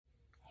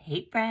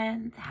Hey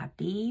friends,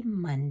 happy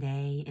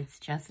Monday. It's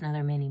just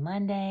another mini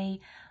Monday.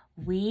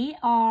 We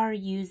are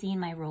using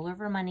my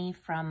rollover money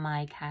from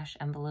my cash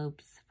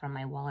envelopes from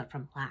my wallet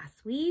from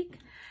last week.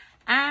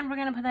 And we're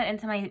gonna put that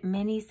into my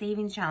mini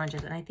savings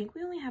challenges. And I think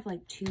we only have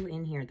like 2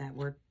 in here that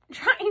we're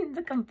trying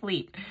to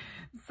complete.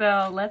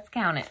 So let's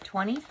count it.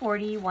 20,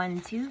 40,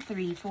 1, 2,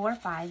 3, 4,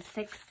 5,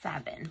 6,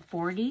 7.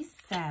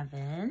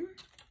 47.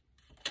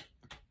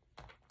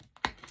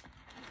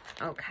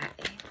 Okay.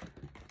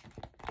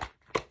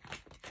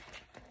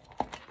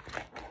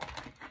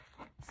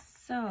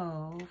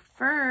 So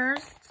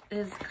first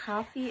is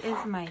coffee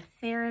is my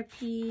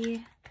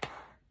therapy.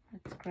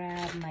 Let's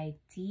grab my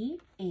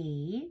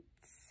D8.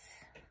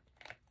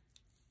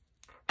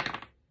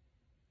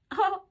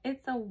 Oh,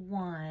 it's a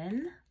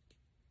 1.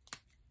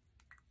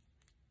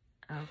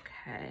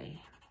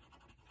 Okay.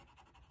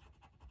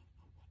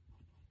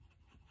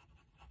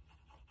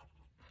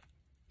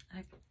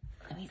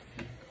 Let me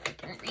see if I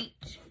can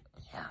reach.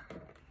 Yeah.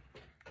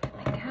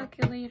 My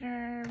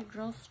calculator,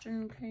 just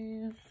in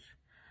case.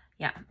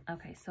 Yeah,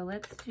 okay, so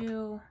let's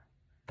do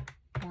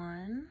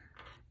 1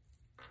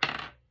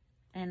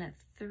 and a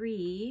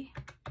 3.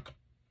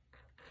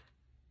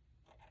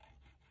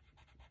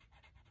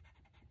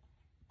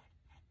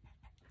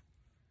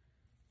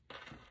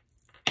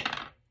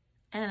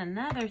 And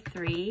another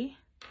 3.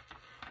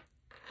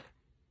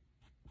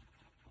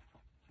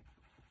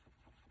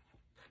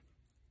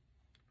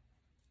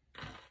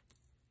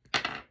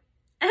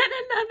 And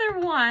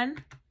another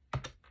 1.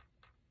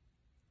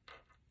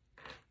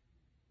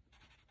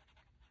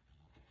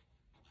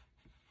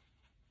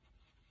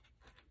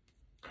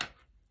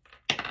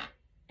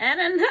 And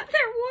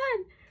another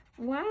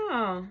 1.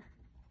 Wow.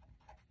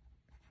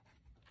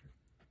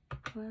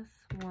 Plus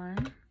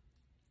 1.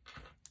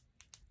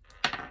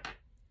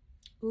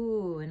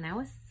 Ooh, and now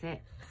a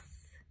 6.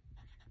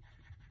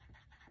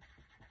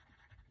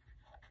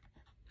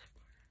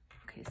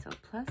 Okay, so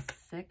plus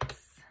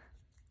 6.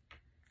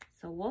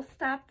 So we'll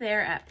stop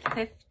there at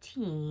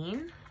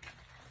 15.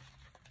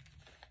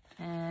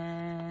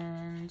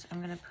 And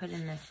I'm gonna put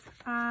in this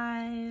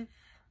 5.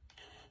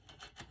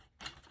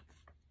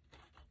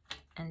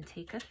 And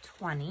take a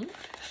 20.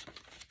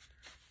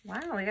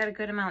 Wow, we got a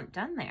good amount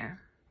done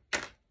there.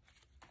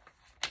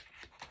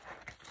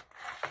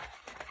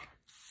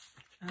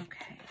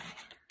 Okay.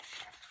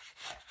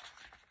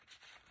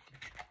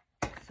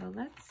 So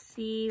let's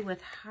see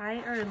with high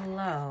or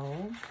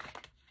low.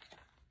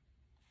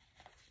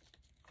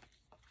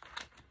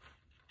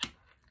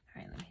 All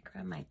right, let me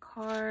grab my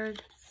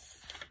cards.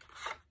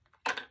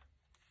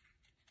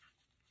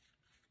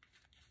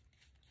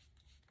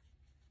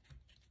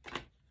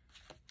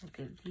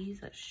 We'll give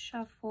these a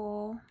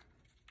shuffle.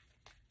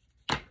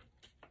 All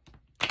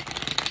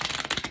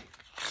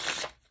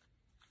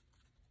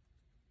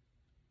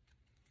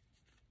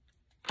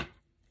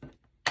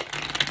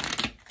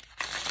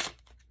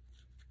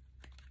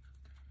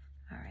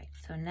right,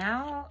 so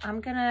now I'm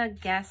gonna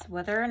guess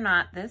whether or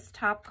not this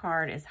top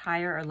card is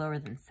higher or lower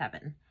than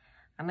 7.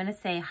 I'm gonna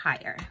say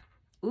higher.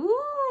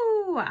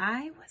 Ooh,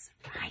 I was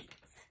right.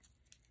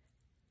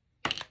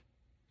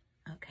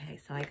 Okay,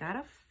 so I got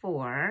a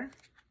 4.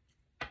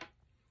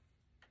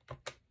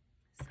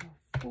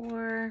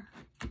 4.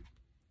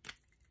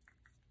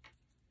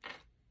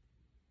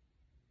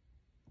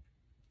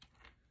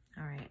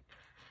 All right.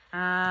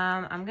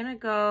 I'm gonna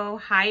go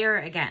higher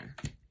again.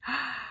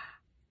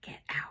 Get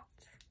out.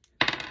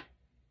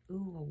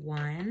 Ooh, a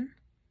 1.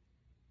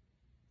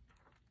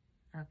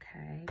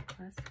 Okay,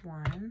 plus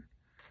 1.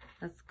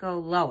 Let's go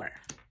lower.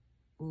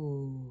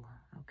 Ooh,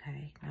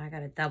 okay. Now I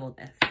gotta double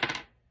this.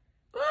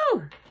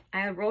 Ooh,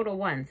 I rolled a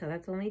 1, so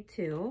that's only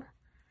 2.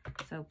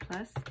 So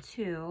plus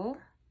 2.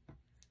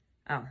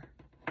 Oh,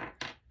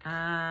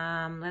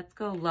 let's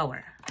go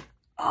lower.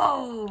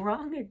 Oh,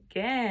 wrong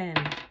again.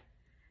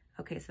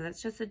 Okay, so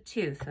that's just a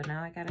 2. So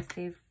now I gotta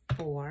save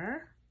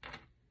 4.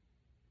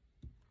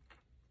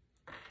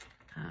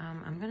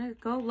 I'm gonna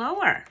go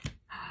lower.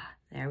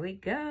 There we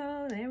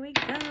go, there we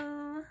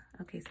go.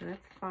 Okay, so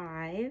that's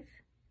 5.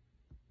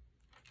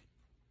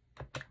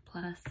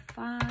 Plus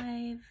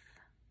 5.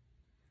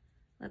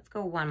 Let's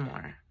go 1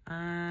 more.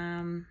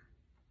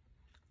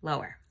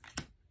 Lower.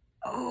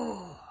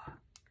 Oh.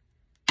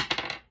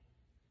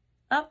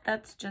 Oh,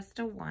 that's just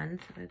a 1,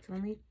 so that's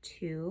only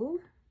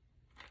 2.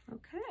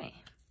 Okay.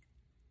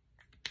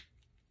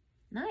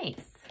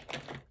 Nice.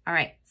 All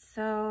right,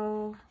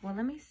 so, well,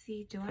 let me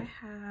see. Do I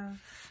have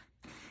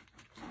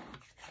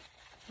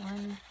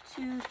 1,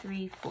 2,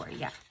 3, 4?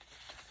 Yeah.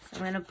 So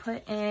I'm going to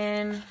put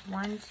in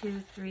 1,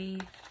 2,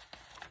 3,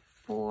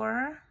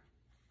 4.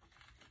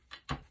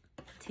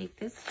 Take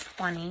this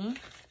 20.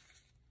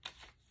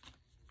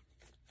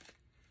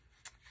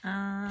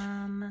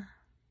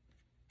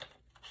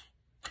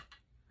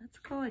 Let's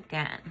go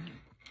again.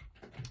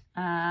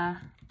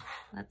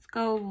 Let's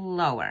go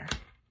lower.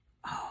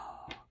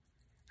 Oh,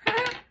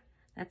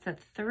 that's a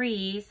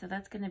 3, so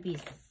that's gonna be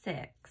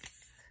 6.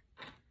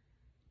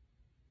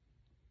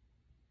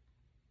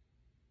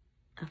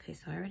 Okay,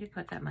 so I already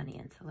put that money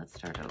in, so let's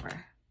start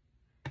over.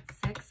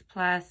 6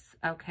 plus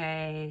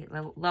Okay,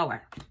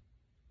 lower.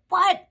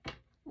 What?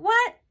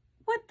 What?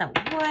 What the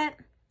what?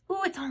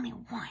 Ooh, it's only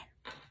 1.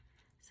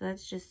 So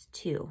that's just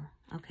 2.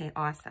 Okay,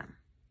 awesome.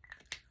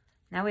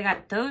 Now we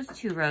got those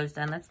 2 rows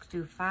done. Let's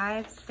do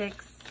 5,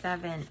 6,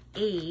 7,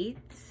 8.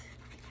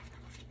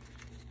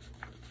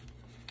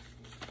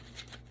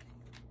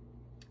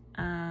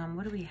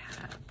 What do we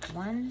have?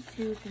 1,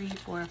 2, 3,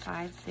 4,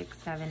 5, 6,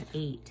 7,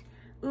 8.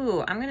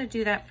 Ooh, I'm gonna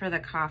do that for the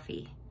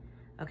coffee.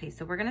 Okay,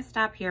 so we're gonna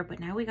stop here, but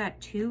now we got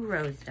 2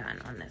 rows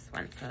done on this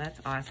one, so that's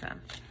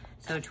awesome.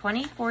 So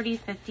 20, 40,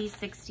 50,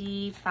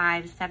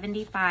 65,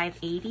 75,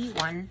 80,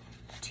 1,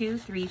 2,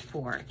 3,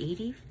 4,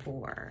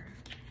 84.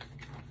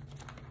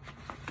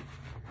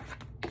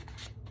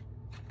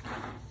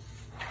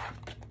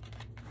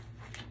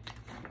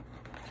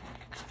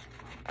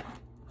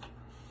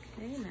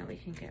 Okay, now we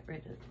can get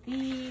rid of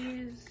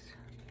these.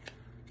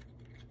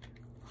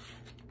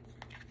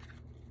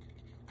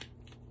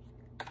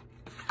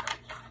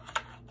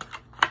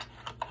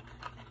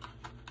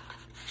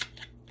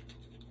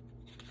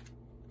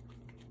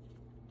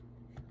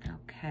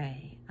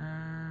 Okay,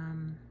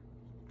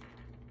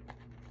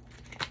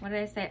 what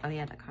did I say? Oh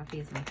yeah, the coffee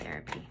is my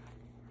therapy.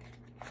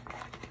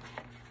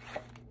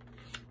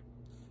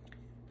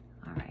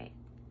 All right,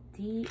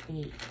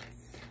 D8.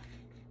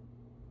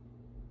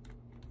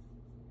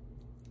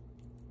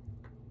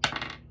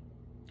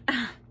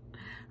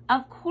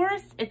 Of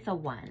course it's a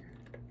 1.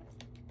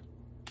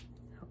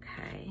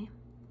 Okay.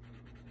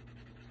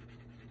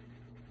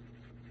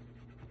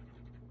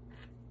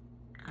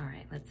 All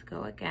right, let's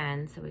go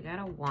again. So we got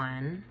a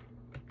 1.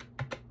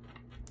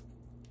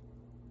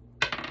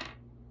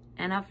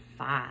 And a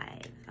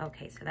 5.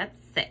 Okay, so that's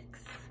 6.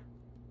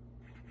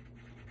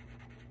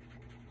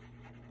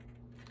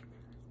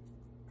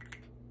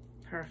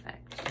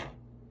 Perfect.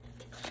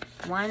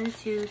 1,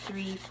 2,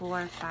 3,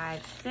 4,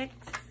 5, 6.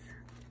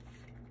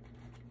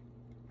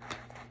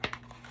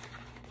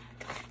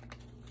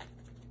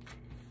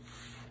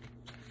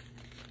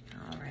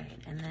 All right,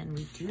 and then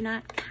we do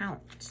not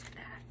count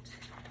that.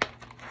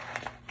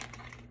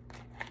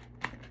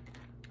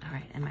 All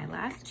right, and my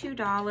last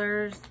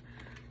 $2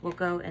 will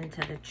go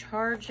into the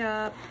charge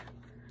up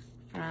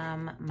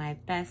from my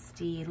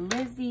bestie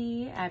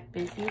Lizzy at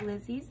Busy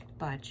Lizzy's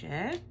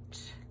Budget.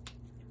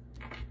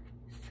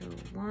 So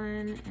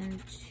 1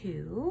 and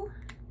 2.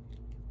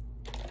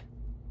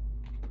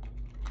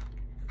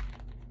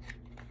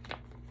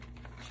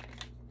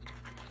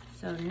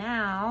 So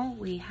now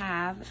we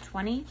have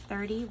 20,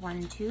 30,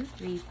 1, 2,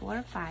 3,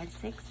 4, 5,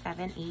 6,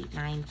 7, 8,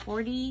 9,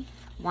 40,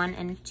 1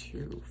 and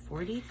 2,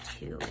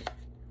 42.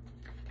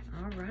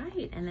 All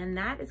right, and then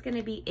that is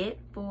gonna be it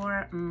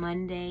for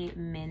Monday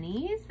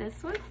minis.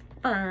 This was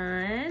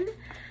fun.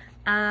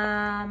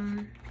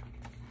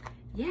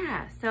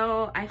 Yeah,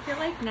 so I feel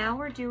like now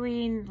we're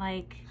doing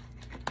like,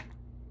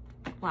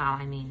 wow,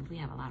 I mean, we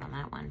have a lot on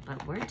that one,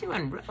 but we're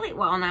doing really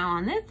well now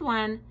on this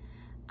one.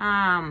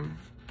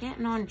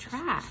 Getting on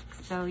track,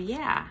 so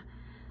yeah.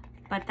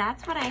 But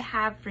that's what I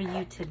have for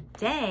you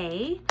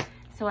today.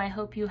 So I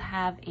hope you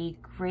have a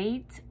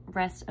great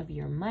rest of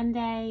your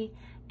Monday.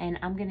 And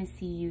I'm gonna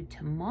see you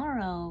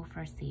tomorrow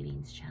for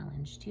Savings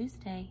Challenge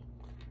Tuesday.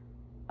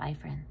 Bye,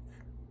 friends.